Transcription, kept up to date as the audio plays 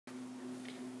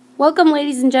Welcome,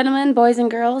 ladies and gentlemen, boys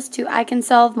and girls, to I Can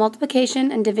Solve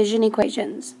Multiplication and Division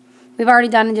Equations. We've already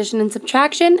done addition and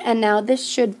subtraction, and now this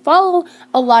should follow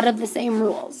a lot of the same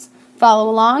rules. Follow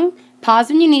along, pause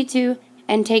when you need to,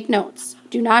 and take notes.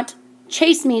 Do not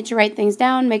chase me to write things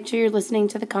down. Make sure you're listening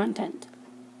to the content.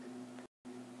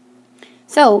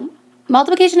 So,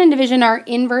 multiplication and division are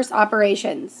inverse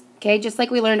operations. Okay, just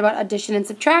like we learned about addition and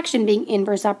subtraction being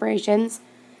inverse operations,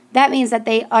 that means that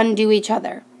they undo each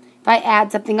other. If I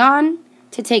add something on,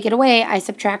 to take it away, I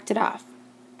subtract it off.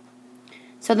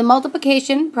 So the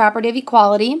multiplication property of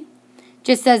equality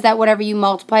just says that whatever you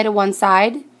multiply to one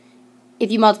side,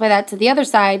 if you multiply that to the other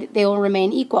side, they will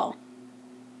remain equal.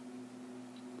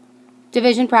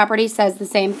 Division property says the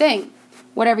same thing.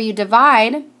 Whatever you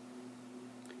divide,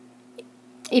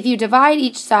 if you divide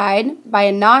each side by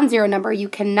a non-zero number, you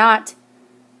cannot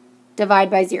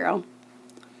divide by 0.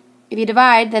 If you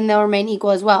divide, then they'll remain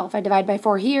equal as well. If I divide by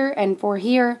 4 here and 4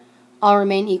 here, all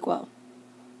remain equal.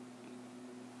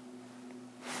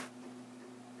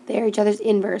 They are each other's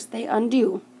inverse. They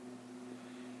undo.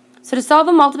 So to solve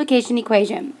a multiplication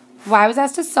equation, if I was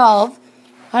asked to solve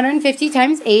 150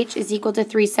 times h is equal to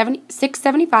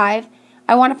 675,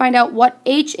 I want to find out what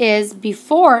h is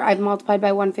before I've multiplied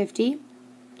by 150.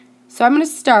 So I'm going to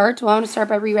start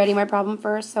by rewriting my problem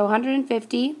first. So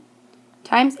 150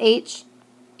 times h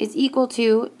is equal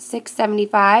to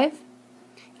 675.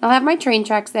 I'll have my train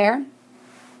tracks there.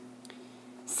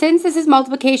 Since this is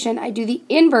multiplication, I do the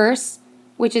inverse,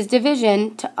 which is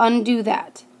division, to undo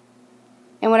that.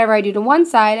 And whatever I do to one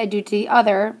side, I do to the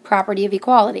other, property of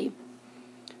equality.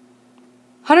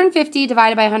 150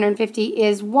 divided by 150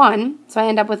 is 1, so I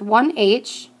end up with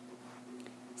 1h.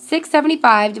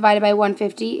 675 divided by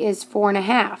 150 is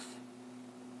 4.5.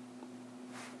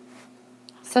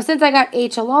 So since I got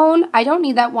h alone, I don't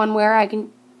need that one there. I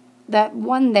can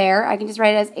just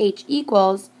write it as h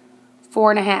equals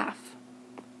 4.5.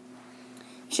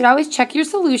 You should always check your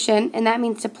solution, and that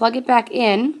means to plug it back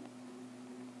in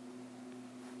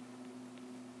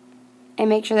and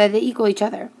make sure that they equal each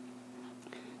other.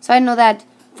 So I know that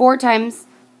 4 times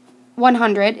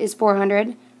 100 is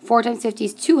 400. 4 times 50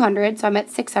 is 200, so I'm at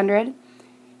 600.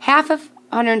 Half of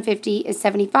 150 is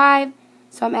 75.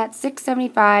 So I'm at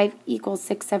 675 equals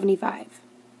 675.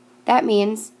 That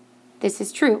means this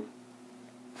is true.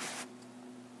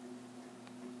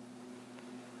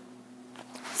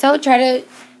 So try to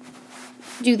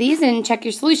do these and check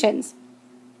your solutions.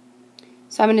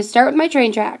 So I'm going to start with my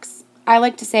train tracks. I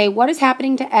like to say, what is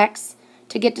happening to x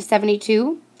to get to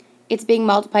 72? It's being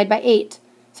multiplied by 8.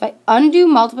 So I undo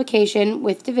multiplication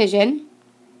with division.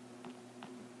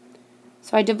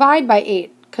 So I divide by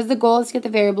 8 because the goal is to get the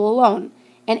variable alone.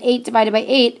 And 8 divided by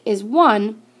 8 is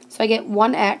 1, so I get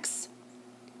 1x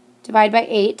divided by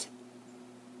 8.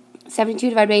 72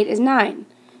 divided by 8 is 9.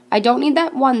 I don't need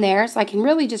that 1 there, so I can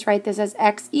really just write this as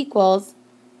x equals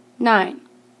 9.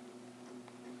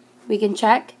 We can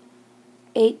check.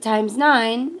 8 times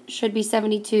 9 should be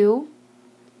 72,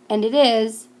 and it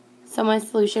is, so my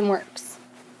solution works.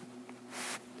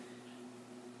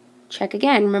 Check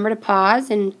again. Remember to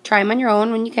pause and try them on your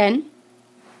own when you can.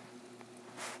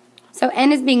 So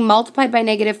n is being multiplied by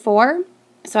 -4,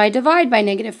 so I divide by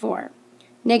 -4.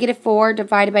 -4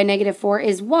 divided by -4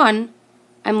 is 1.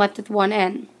 I'm left with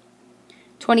 1n.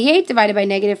 28 divided by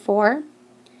 -4.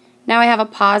 Now I have a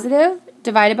positive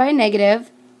divided by a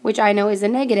negative, which I know is a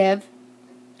negative,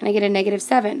 and I get a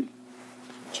 -7.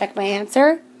 Check my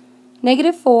answer.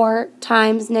 -4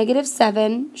 times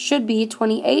 -7 should be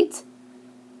 28.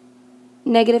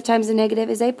 Negative times a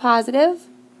negative is a positive,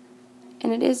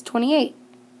 and it is 28.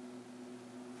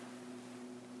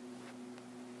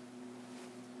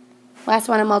 Last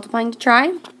one I'm multiplying to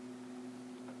try.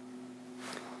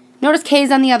 Notice k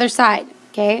is on the other side.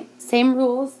 Okay, same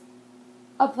rules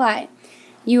apply.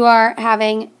 You are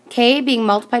having k being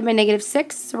multiplied by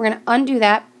 -6, so we're going to undo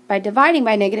that by dividing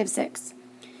by -6.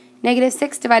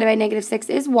 -6 divided by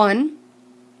 -6 is 1.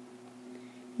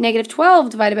 -12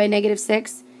 divided by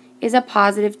 -6 is a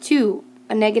positive 2.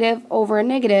 A negative over a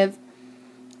negative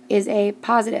is a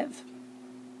positive.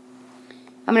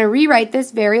 I'm going to rewrite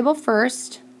this variable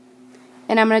first,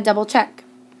 and I'm going to double check.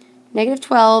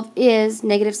 -12 is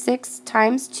 -6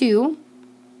 times 2.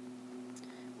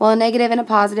 Well, a negative and a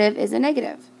positive is a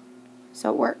negative,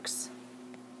 so it works.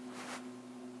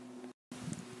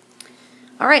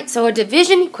 Alright, so a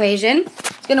division equation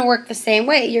is going to work the same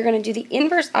way. You're going to do the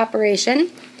inverse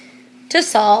operation to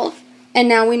solve, and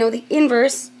now we know the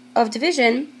inverse of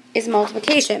division is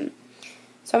multiplication.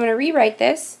 So I'm going to rewrite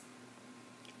this.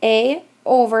 A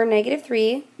over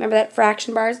 -3, remember that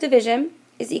fraction bar is division,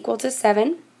 is equal to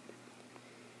 7.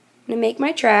 I'm going to make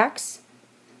my tracks.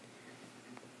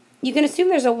 you can assume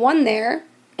there's a 1 there,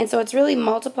 and so it's really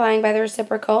multiplying by the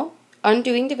reciprocal,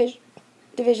 undoing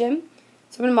division.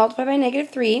 So I'm going to multiply by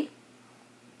 -3,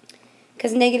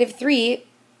 because -3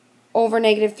 over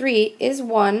 -3 is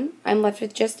 1. I'm left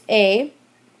with just a.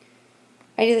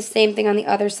 I do the same thing on the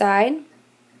other side.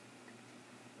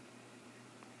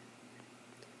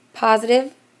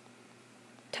 Positive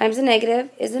times a negative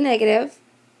is a negative.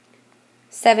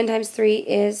 7 times 3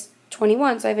 is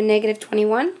 21. So I have a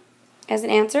 -21 as an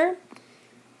answer.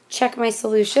 Check my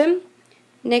solution.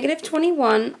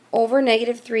 -21 over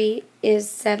 -3 is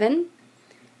 7.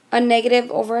 A negative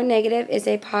over a negative is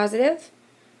a positive.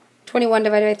 21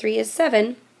 divided by 3 is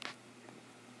 7.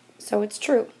 So it's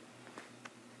true.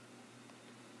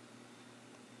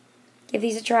 Give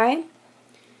these a try.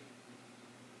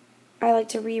 I like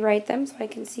to rewrite them so I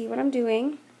can see what I'm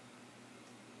doing.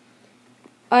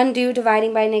 Undo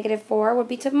dividing by -4 would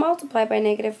be to multiply by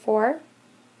 -4.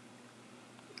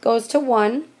 Goes to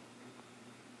 1.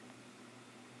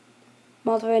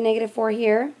 Multiply by -4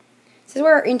 here. This is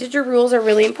where our integer rules are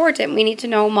really important. We need to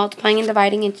know multiplying and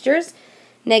dividing integers.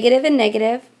 Negative and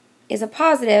negative is a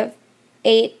positive.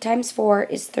 8 times 4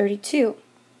 is 32.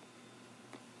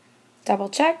 Double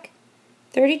check.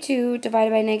 32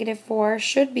 divided by -4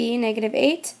 should be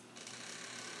 -8.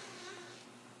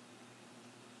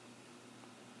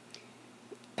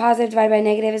 Positive divided by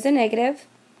negative is a negative,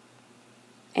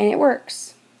 and it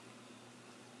works.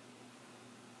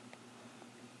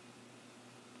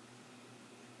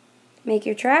 Make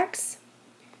your tracks.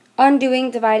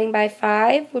 Undoing dividing by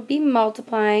 5 would be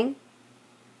multiplying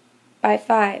by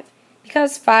 5.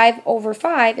 Because 5 over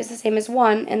 5 is the same as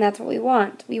 1, and that's what we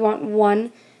want. We want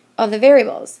one of the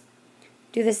variables.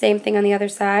 Do the same thing on the other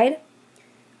side.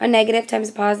 A negative times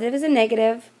a positive is a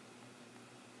negative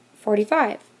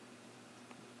 45.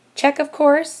 Check, of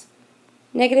course.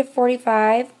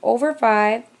 -45 over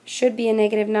 5 should be a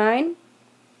 -9.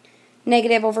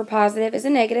 Negative over positive is a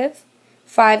negative.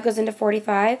 5 goes into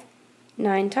 45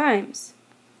 9 times.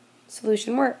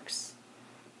 Solution works.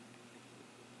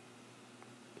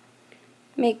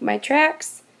 Make my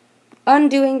tracks.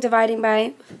 Undoing dividing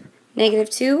by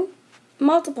 -2.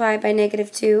 Multiply by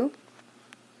 -2.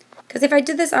 Because if I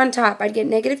did this on top, I'd get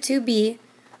 -2b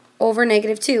over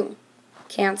 -2.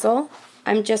 Cancel.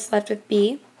 I'm just left with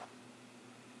b.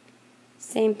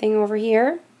 Same thing over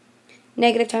here.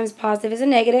 Negative times positive is a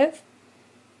negative.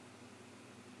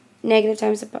 Negative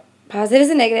times a positive is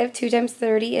a negative. 2 times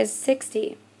 30 is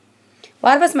 60. A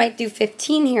lot of us might do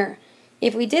 15 here.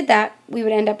 If we did that, we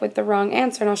would end up with the wrong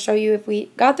answer, and I'll show you if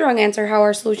we got the wrong answer how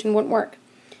our solution wouldn't work.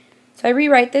 So I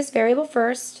rewrite this variable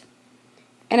first,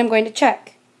 and I'm going to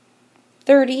check.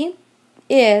 30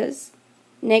 is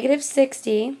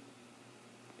 -60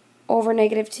 over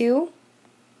 -2.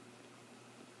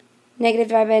 Negative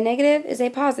divided by negative is a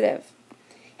positive.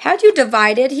 Had you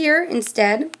divided here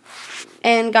instead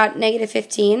and got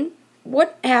 -15,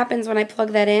 what happens when I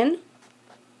plug that in?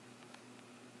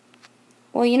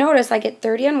 Well, you notice I get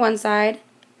 30 on one side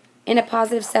and a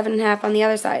positive 7.5 on the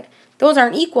other side. Those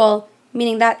aren't equal,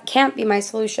 meaning that can't be my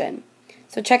solution.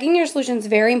 So checking your solution is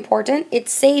very important. It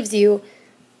saves you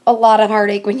a lot of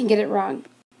heartache when you get it wrong.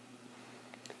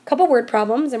 Couple word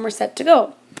problems and we're set to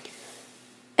go.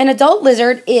 An adult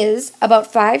lizard is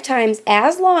about 5 times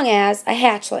as long as a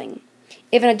hatchling.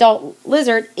 If an adult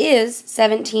lizard is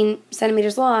 17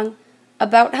 centimeters long,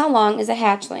 about how long is a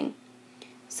hatchling?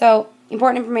 So,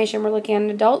 important information, we're looking at an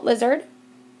adult lizard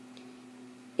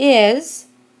is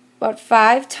about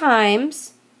 5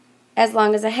 times as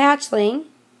long as a hatchling.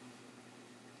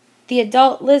 The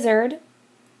adult lizard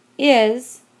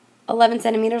is 11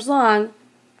 centimeters long.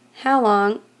 How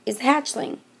long is the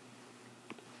hatchling?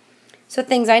 So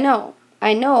things I know.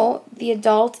 I know the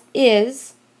adult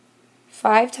is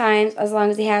 5 times as long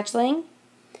as the hatchling.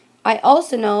 I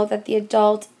also know that the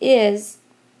adult is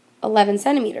 11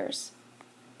 centimeters.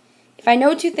 If I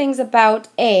know 2 things about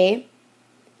A,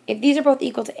 if these are both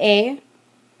equal to A,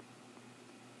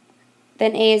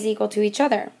 then A is equal to each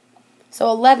other. So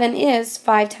 11 is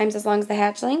 5 times as long as the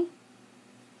hatchling.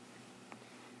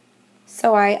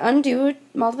 So I undo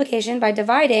multiplication by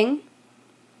dividing,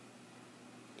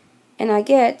 and I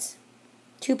get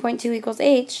 2.2 equals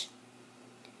H.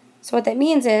 So what that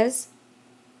means is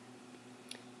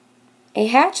a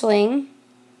hatchling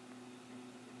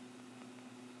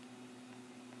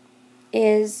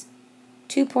is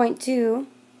 2.2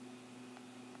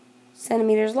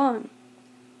 centimeters long.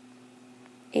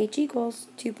 H equals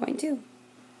 2.2.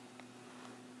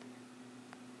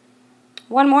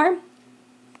 One more.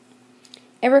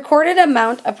 A recorded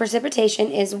amount of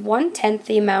precipitation is 1/10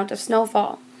 the amount of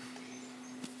snowfall.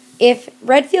 If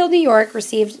Redfield, New York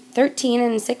received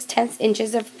 13 6/10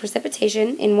 inches of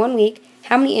precipitation in 1 week,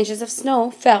 how many inches of snow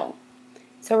fell?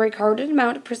 So recorded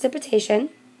amount of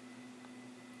precipitation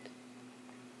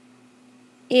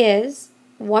is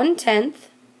 1/10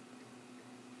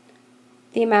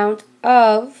 the amount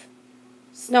of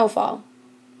snowfall.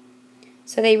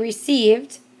 So they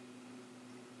received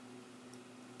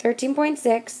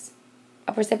 13.6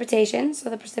 of precipitation. So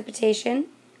the precipitation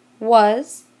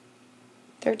was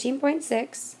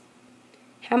 13.6.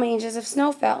 How many inches of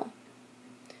snow fell?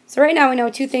 So right now we know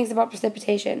two things about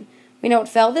precipitation. We know it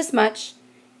fell this much,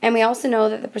 and we also know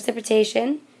that the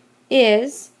precipitation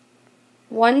is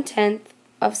 1/10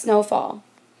 of snowfall.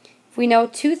 If we know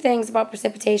two things about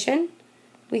precipitation,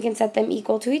 we can set them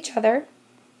equal to each other.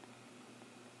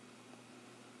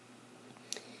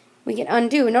 We can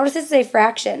undo. Notice this is a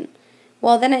fraction.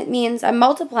 Well, then it means I'm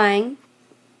multiplying,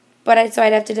 so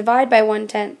I'd have to divide by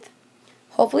 1/10.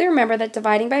 Hopefully remember that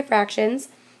dividing by fractions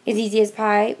is easy as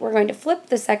pie. We're going to flip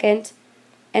the second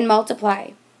and multiply.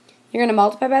 You're going to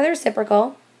multiply by the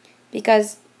reciprocal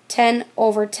because 10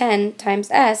 over 10 times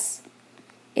s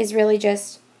is really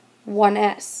just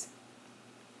 1s.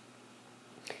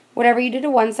 Whatever you do to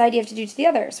one side, you have to do to the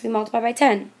other. So we multiply by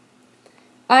 10.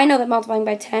 I know that multiplying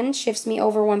by 10 shifts me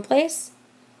over one place,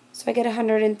 so I get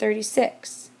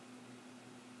 136.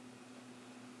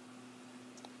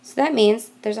 So that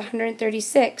means there's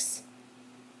 136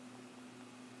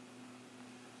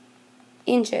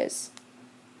 inches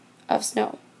of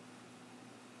snow.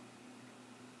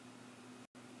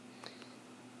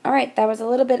 Alright, that was a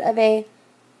little bit of a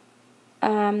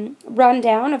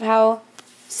rundown of how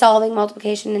solving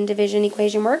multiplication and division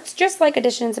equation works. Just like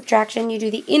addition and subtraction, you do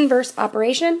the inverse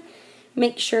operation.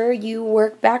 Make sure you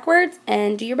work backwards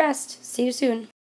and do your best. See you soon.